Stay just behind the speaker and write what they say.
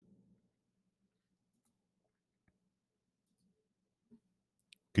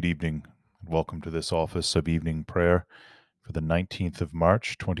Good evening, and welcome to this office of evening prayer for the 19th of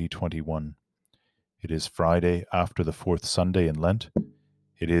March, 2021. It is Friday after the fourth Sunday in Lent.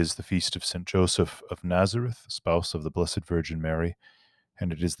 It is the feast of St. Joseph of Nazareth, spouse of the Blessed Virgin Mary,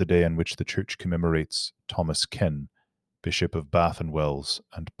 and it is the day on which the Church commemorates Thomas Ken, Bishop of Bath and Wells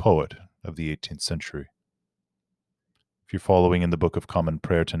and poet of the 18th century. If you're following in the Book of Common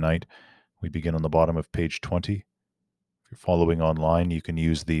Prayer tonight, we begin on the bottom of page 20. If you're following online, you can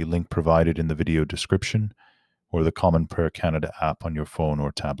use the link provided in the video description or the Common Prayer Canada app on your phone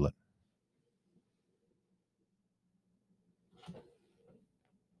or tablet.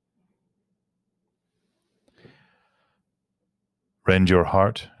 Rend your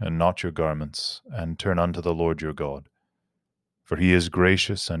heart and not your garments, and turn unto the Lord your God. For he is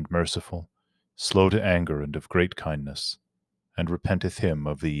gracious and merciful, slow to anger and of great kindness, and repenteth him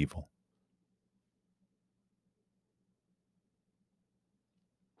of the evil.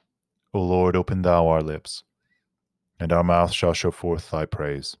 O Lord, open thou our lips, and our mouth shall show forth thy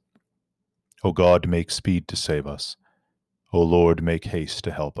praise. O God, make speed to save us. O Lord, make haste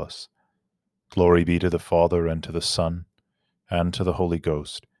to help us. Glory be to the Father, and to the Son, and to the Holy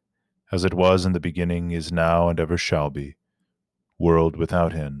Ghost, as it was in the beginning, is now, and ever shall be, world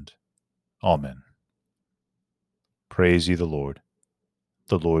without end. Amen. Praise ye the Lord.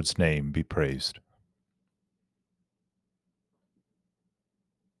 The Lord's name be praised.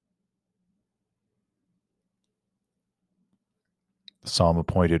 The psalm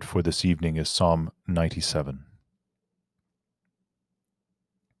appointed for this evening is Psalm 97.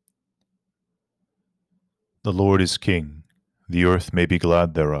 The Lord is King, the earth may be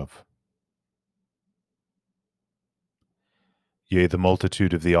glad thereof. Yea, the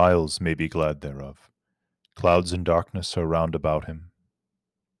multitude of the isles may be glad thereof. Clouds and darkness are round about him.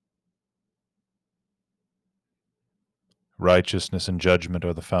 Righteousness and judgment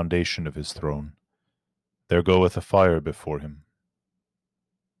are the foundation of his throne. There goeth a fire before him,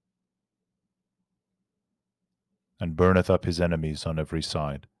 and burneth up his enemies on every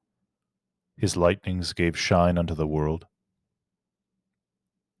side. His lightnings gave shine unto the world.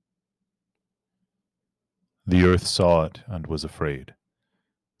 The earth saw it and was afraid.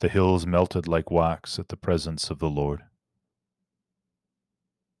 The hills melted like wax at the presence of the Lord.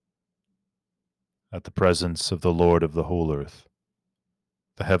 At the presence of the Lord of the whole earth.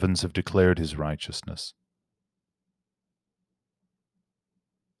 The heavens have declared his righteousness,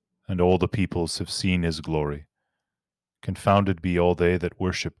 and all the peoples have seen his glory. Confounded be all they that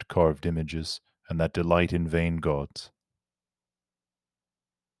worshipped carved images, and that delight in vain gods.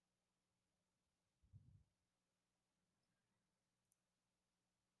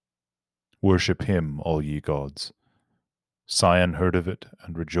 Worship him, all ye gods. Sion heard of it,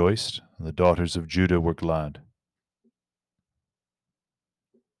 and rejoiced, and the daughters of Judah were glad.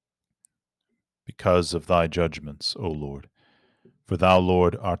 Because of thy judgments, O Lord, for thou,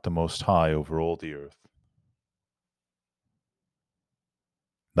 Lord, art the most high over all the earth.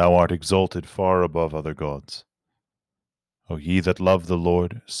 Thou art exalted far above other gods. O ye that love the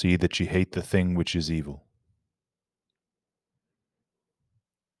Lord, see that ye hate the thing which is evil.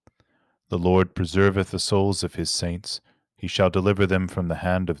 The Lord preserveth the souls of his saints, he shall deliver them from the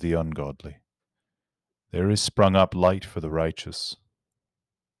hand of the ungodly. There is sprung up light for the righteous,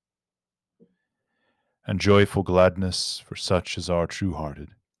 and joyful gladness for such as are true-hearted.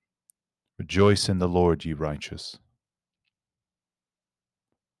 Rejoice in the Lord, ye righteous,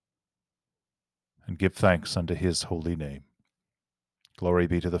 and give thanks unto his holy name. Glory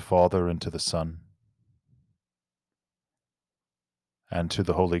be to the Father, and to the Son, and to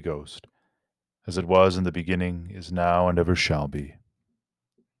the Holy Ghost, as it was in the beginning, is now, and ever shall be,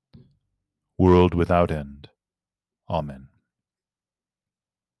 world without end. Amen.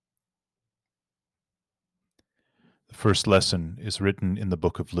 The first lesson is written in the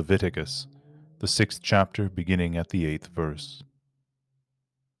book of Leviticus, the 6th chapter, beginning at the 8th verse.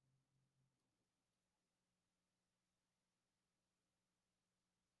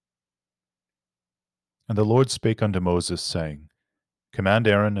 And the Lord spake unto Moses, saying, Command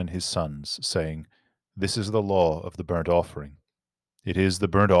Aaron and his sons, saying, This is the law of the burnt offering. It is the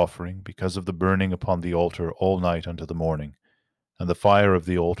burnt offering, because of the burning upon the altar all night unto the morning, and the fire of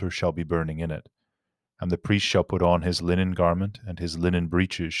the altar shall be burning in it. And the priest shall put on his linen garment, and his linen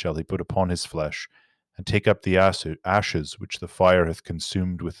breeches shall he put upon his flesh, and take up the ashes which the fire hath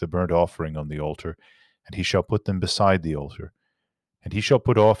consumed with the burnt offering on the altar, and he shall put them beside the altar. And he shall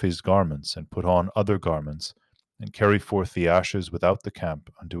put off his garments, and put on other garments, and carry forth the ashes without the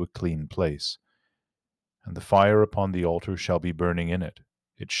camp unto a clean place. And the fire upon the altar shall be burning in it,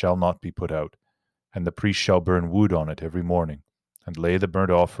 it shall not be put out. And the priest shall burn wood on it every morning, and lay the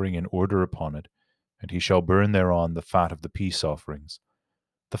burnt offering in order upon it, and he shall burn thereon the fat of the peace offerings.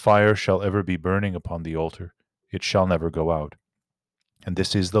 The fire shall ever be burning upon the altar, it shall never go out. And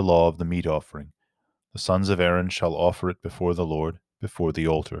this is the law of the meat offering. The sons of Aaron shall offer it before the Lord, before the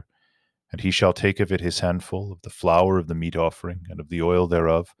altar. And he shall take of it his handful of the flour of the meat offering, and of the oil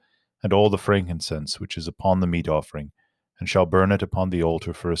thereof, and all the frankincense which is upon the meat offering, and shall burn it upon the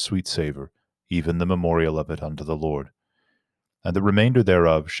altar for a sweet savour, even the memorial of it unto the Lord. And the remainder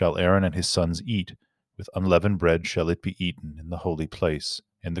thereof shall Aaron and his sons eat, with unleavened bread shall it be eaten in the holy place.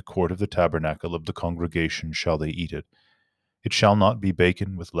 In the court of the tabernacle of the congregation shall they eat it. It shall not be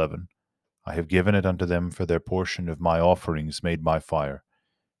baken with leaven. I have given it unto them for their portion of my offerings made by fire.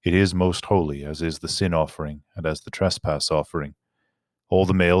 It is most holy, as is the sin offering, and as the trespass offering. All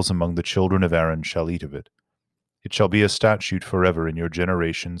the males among the children of Aaron shall eat of it. It shall be a statute forever in your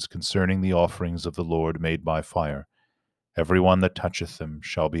generations concerning the offerings of the Lord made by fire. Every one that toucheth them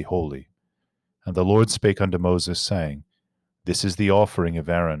shall be holy. And the Lord spake unto Moses, saying, This is the offering of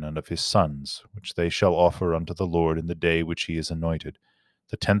Aaron and of his sons, which they shall offer unto the Lord in the day which he is anointed,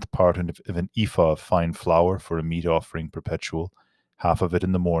 the 10th part of an ephah of fine flour for a meat offering perpetual, half of it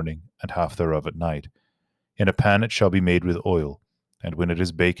in the morning, and half thereof at night. In a pan it shall be made with oil, and when it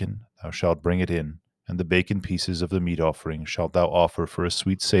is baken, thou shalt bring it in, and the baken pieces of the meat offering shalt thou offer for a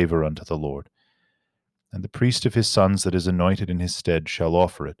sweet savour unto the Lord. And the priest of his sons that is anointed in his stead shall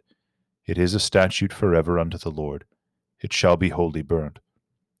offer it. It is a statute forever unto the Lord. It shall be wholly burnt.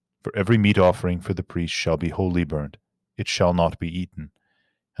 For every meat offering for the priest shall be wholly burnt. It shall not be eaten.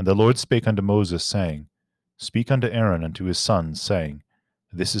 And the Lord spake unto Moses, saying, Speak unto Aaron and to his sons, saying,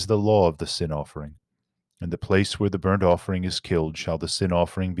 This is the law of the sin offering. In the place where the burnt offering is killed shall the sin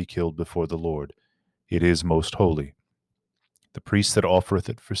offering be killed before the Lord. It is most holy. The priest that offereth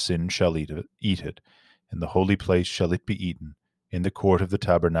it for sin shall eat it. In the holy place shall it be eaten, in the court of the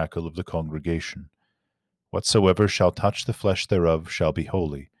tabernacle of the congregation. Whatsoever shall touch the flesh thereof shall be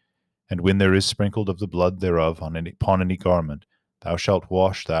holy. And when there is sprinkled of the blood thereof upon any garment, thou shalt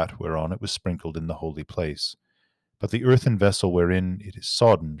wash that whereon it was sprinkled in the holy place. But the earthen vessel wherein it is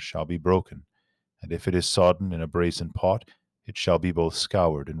sodden shall be broken, and if it is sodden in a brazen pot, it shall be both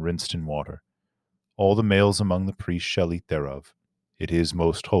scoured and rinsed in water. All the males among the priests shall eat thereof. It is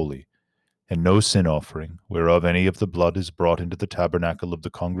most holy. And no sin offering, whereof any of the blood is brought into the tabernacle of the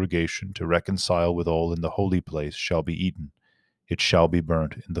congregation to reconcile withal in the holy place, shall be eaten. It shall be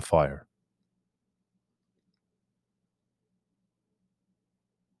burnt in the fire.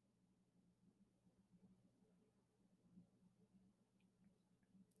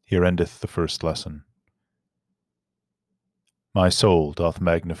 Here endeth the first lesson. My soul doth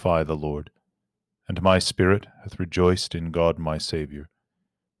magnify the Lord, and my spirit hath rejoiced in God my Saviour.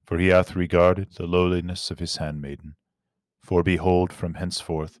 For he hath regarded the lowliness of his handmaiden. For behold, from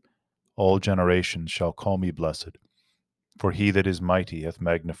henceforth all generations shall call me blessed. For he that is mighty hath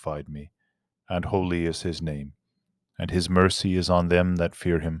magnified me, and holy is his name. And his mercy is on them that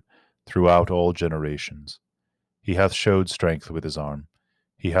fear him throughout all generations. He hath showed strength with his arm.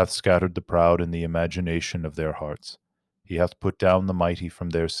 He hath scattered the proud in the imagination of their hearts. He hath put down the mighty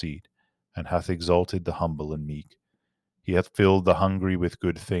from their seat, and hath exalted the humble and meek. He hath filled the hungry with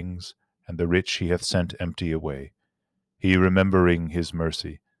good things, and the rich he hath sent empty away. He, remembering his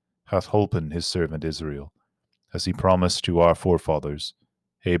mercy, hath holpen his servant Israel, as he promised to our forefathers,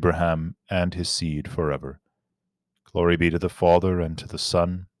 Abraham and his seed forever. Glory be to the Father, and to the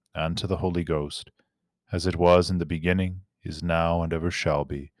Son, and to the Holy Ghost, as it was in the beginning, is now, and ever shall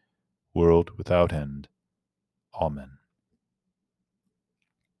be, world without end. Amen.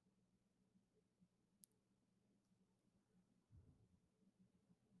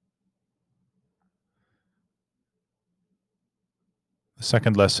 The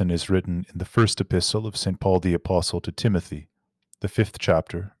second lesson is written in the first epistle of St. Paul the Apostle to Timothy, the 5th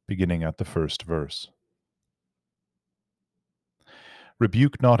chapter, beginning at the 1st verse.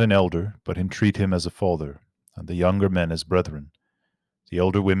 Rebuke not an elder, but entreat him as a father, and the younger men as brethren, the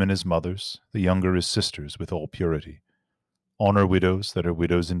elder women as mothers, the younger as sisters, with all purity. Honor widows that are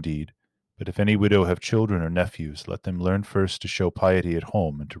widows indeed, but if any widow have children or nephews, let them learn first to show piety at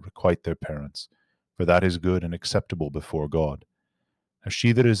home and to requite their parents, for that is good and acceptable before God. Now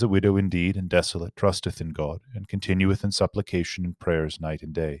she that is a widow indeed and desolate trusteth in God, and continueth in supplication and prayers night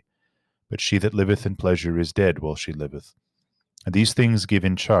and day. But she that liveth in pleasure is dead while she liveth. And these things give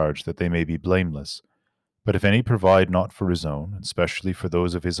in charge, that they may be blameless. But if any provide not for his own, and specially for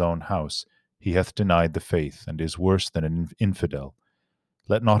those of his own house, he hath denied the faith, and is worse than an infidel.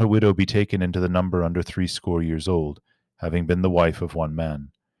 Let not a widow be taken into the number under 80 years old, having been the wife of one man,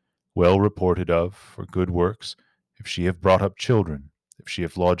 well reported of for good works, if she have brought up children, if she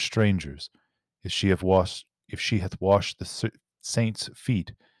have lodged strangers, if she hath washed the saints'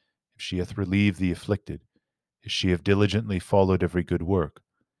 feet, if she hath relieved the afflicted, if she have diligently followed every good work.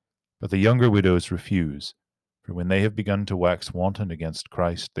 But the younger widows refuse, for when they have begun to wax wanton against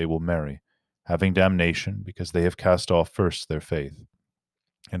Christ, they will marry, having damnation, because they have cast off first their faith.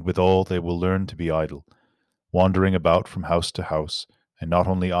 And withal they will learn to be idle, wandering about from house to house, and not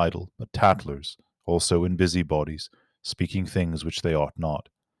only idle, but tattlers, also in busybodies, speaking things which they ought not.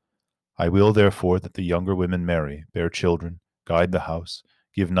 I will therefore that the younger women marry, bear children, guide the house,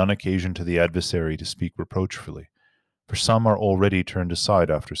 give none occasion to the adversary to speak reproachfully. For some are already turned aside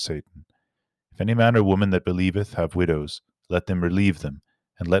after Satan. If any man or woman that believeth have widows, let them relieve them,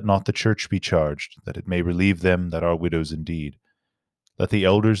 and let not the church be charged, that it may relieve them that are widows indeed. Let the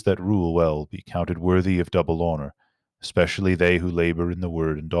elders that rule well be counted worthy of double honor, especially they who labor in the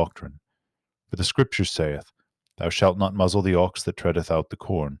word and doctrine. For the Scripture saith, Thou shalt not muzzle the ox that treadeth out the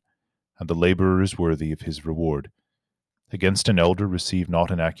corn, and the laborer is worthy of his reward. Against an elder receive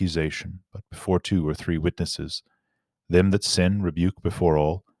not an accusation, but before 2 or 3 witnesses. Them that sin rebuke before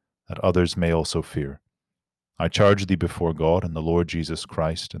all, that others may also fear. I charge thee before God and the Lord Jesus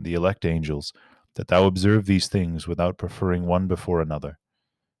Christ and the elect angels, that thou observe these things without preferring one before another,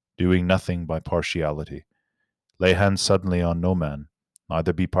 doing nothing by partiality. Lay hands suddenly on no man,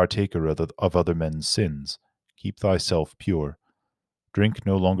 neither be partaker of other men's sins. Keep thyself pure. Drink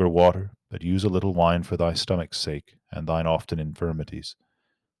no longer water, but use a little wine for thy stomach's sake, and thine often infirmities.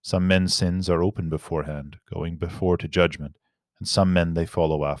 Some men's sins are open beforehand, going before to judgment, and some men they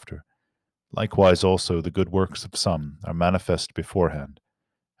follow after. Likewise also the good works of some are manifest beforehand,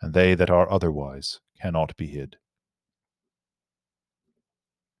 and they that are otherwise cannot be hid.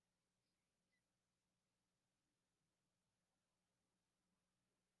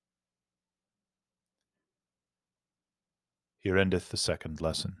 Here endeth the second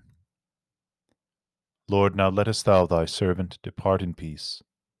lesson. Lord, now lettest thou thy servant depart in peace,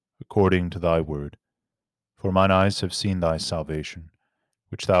 according to thy word. For mine eyes have seen thy salvation,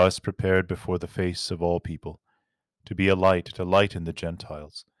 which thou hast prepared before the face of all people, to be a light to lighten the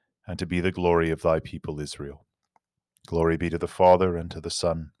Gentiles, and to be the glory of thy people Israel. Glory be to the Father, and to the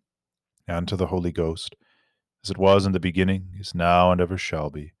Son, and to the Holy Ghost, as it was in the beginning, is now, and ever shall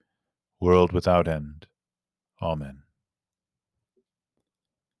be, world without end. Amen.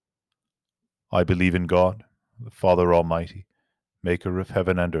 I believe in God, the Father Almighty, maker of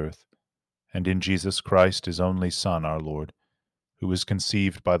heaven and earth, and in Jesus Christ, his only Son, our Lord, who was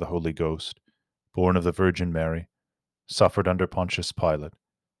conceived by the Holy Ghost, born of the Virgin Mary, suffered under Pontius Pilate,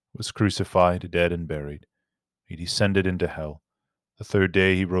 was crucified, dead, and buried. He descended into hell. The third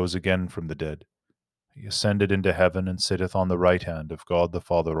day he rose again from the dead. He ascended into heaven, and sitteth on the right hand of God the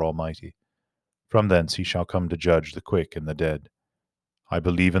Father Almighty. From thence he shall come to judge the quick and the dead. I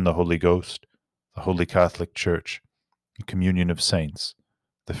believe in the Holy Ghost, the Holy Catholic Church, the communion of saints,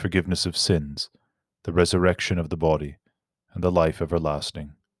 the forgiveness of sins, the resurrection of the body, and the life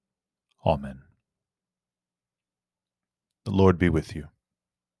everlasting. Amen. The Lord be with you.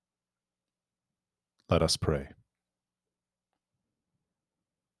 Let us pray.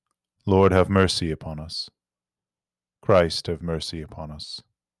 Lord, have mercy upon us. Christ, have mercy upon us.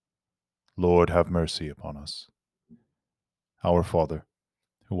 Lord, have mercy upon us. Our Father,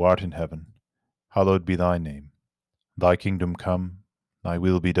 who art in heaven, hallowed be thy name. Thy kingdom come, thy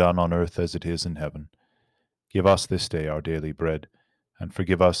will be done on earth as it is in heaven. Give us this day our daily bread, and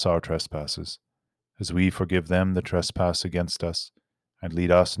forgive us our trespasses, as we forgive them that trespass against us. And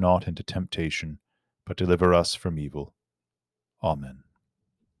lead us not into temptation, but deliver us from evil. Amen.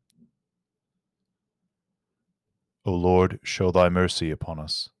 O Lord, show thy mercy upon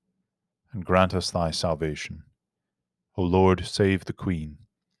us, and grant us thy salvation. O Lord, save the Queen,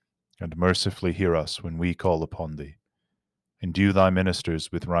 and mercifully hear us when we call upon thee. Endue thy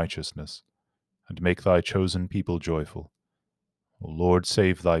ministers with righteousness, and make thy chosen people joyful. O Lord,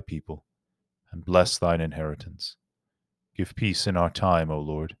 save thy people, and bless thine inheritance. Give peace in our time, O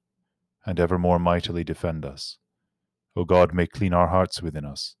Lord, and evermore mightily defend us. O God, make clean our hearts within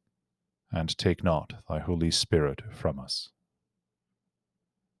us, and take not thy Holy Spirit from us.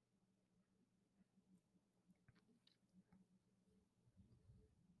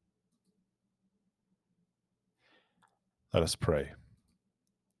 Let us pray.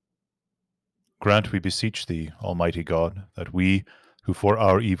 Grant, we beseech thee, Almighty God, that we, who for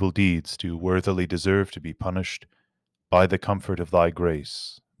our evil deeds do worthily deserve to be punished, by the comfort of thy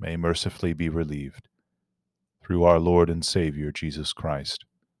grace, may mercifully be relieved. Through our Lord and Saviour Jesus Christ.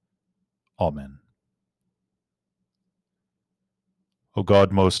 Amen. O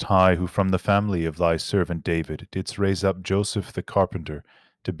God most high, who from the family of thy servant David didst raise up Joseph the carpenter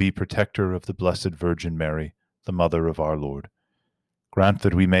to be protector of the Blessed Virgin Mary, the mother of our Lord, grant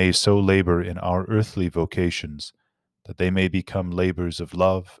that we may so labor in our earthly vocations, that they may become labors of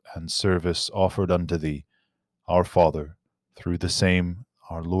love and service offered unto thee, our Father, through the same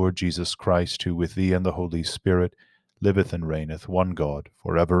our Lord Jesus Christ, who with thee and the Holy Spirit liveth and reigneth, one God,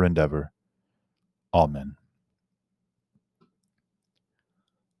 for ever and ever. Amen.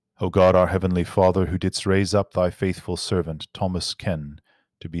 O God, our heavenly Father, who didst raise up thy faithful servant Thomas Ken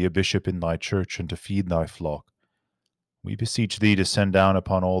to be a bishop in thy church and to feed thy flock, we beseech thee to send down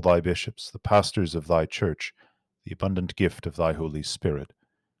upon all thy bishops, the pastors of thy church, the abundant gift of thy Holy Spirit,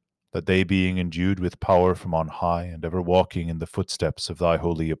 that they, being endued with power from on high, and ever walking in the footsteps of thy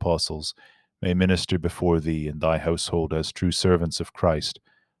holy apostles, may minister before thee in thy household as true servants of Christ,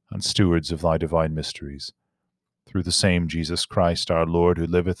 and stewards of thy divine mysteries. Through the same Jesus Christ our Lord, who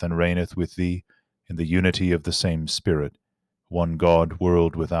liveth and reigneth with thee in the unity of the same Spirit, one God,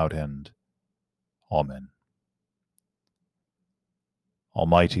 world without end. Amen.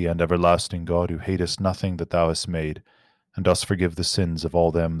 Almighty and everlasting God, who hatest nothing that thou hast made, and dost forgive the sins of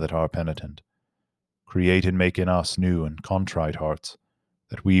all them that are penitent, create and make in us new and contrite hearts,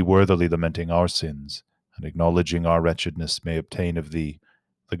 that we, worthily lamenting our sins, and acknowledging our wretchedness, may obtain of thee,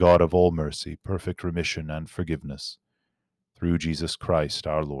 the God of all mercy, perfect remission and forgiveness. Through Jesus Christ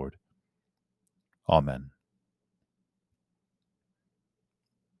our Lord. Amen.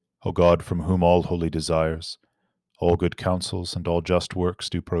 O God, from whom all holy desires, all good counsels, and all just works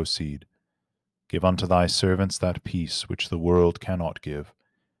do proceed, give unto thy servants that peace which the world cannot give,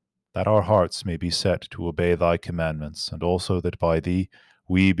 that our hearts may be set to obey thy commandments, and also that by thee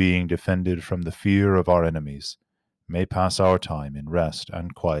we, being defended from the fear of our enemies, may pass our time in rest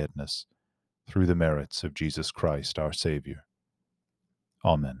and quietness, through the merits of Jesus Christ our Saviour.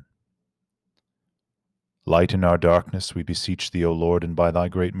 Amen. Lighten our darkness, we beseech thee, O Lord, and by thy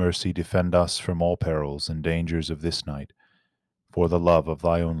great mercy defend us from all perils and dangers of this night, for the love of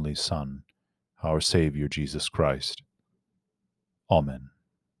thy only Son, our Saviour Jesus Christ. Amen.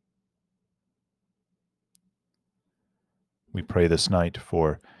 We pray this night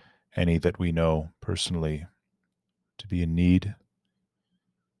for any that we know personally to be in need,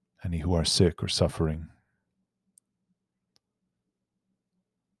 any who are sick or suffering.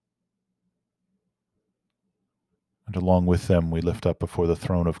 And along with them, we lift up before the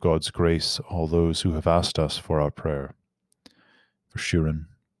throne of God's grace all those who have asked us for our prayer. For Shirin,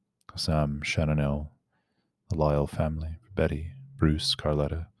 Sam, Shannonell, the Lyle family, for Betty, Bruce,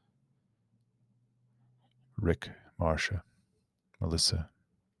 Carletta, Rick, Marcia, Melissa,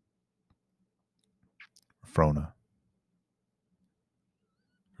 Frona,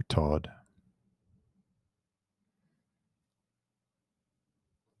 for Todd,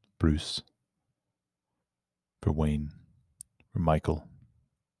 Bruce, for Wayne, for Michael,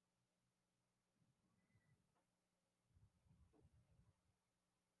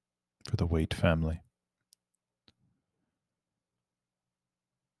 for the Waite family,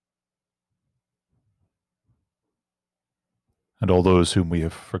 and all those whom we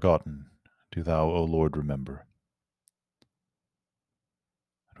have forgotten, do thou, O Lord, remember.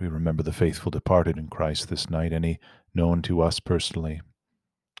 We remember the faithful departed in Christ this night, any known to us personally,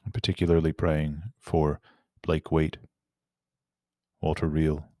 and particularly praying for Blake Waite, Walter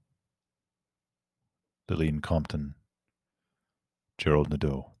Reel, Lillian Compton, Gerald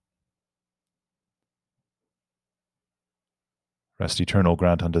Nadeau. Rest eternal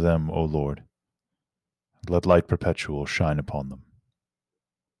grant unto them, O Lord, and let light perpetual shine upon them.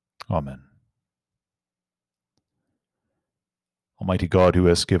 Amen. Almighty God, who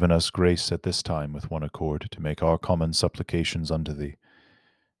hast given us grace at this time with one accord to make our common supplications unto thee,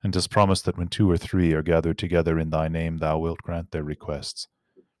 and hast promised that when 2 or 3 are gathered together in thy name, thou wilt grant their requests.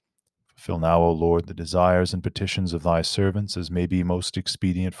 Fulfill now, O Lord, the desires and petitions of thy servants as may be most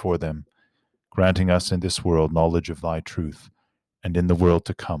expedient for them, granting us in this world knowledge of thy truth, and in the world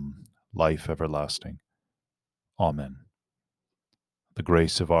to come life everlasting. Amen. The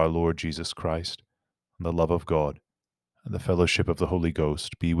grace of our Lord Jesus Christ, and the love of God, and the fellowship of the Holy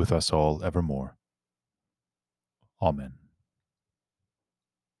Ghost be with us all evermore. Amen.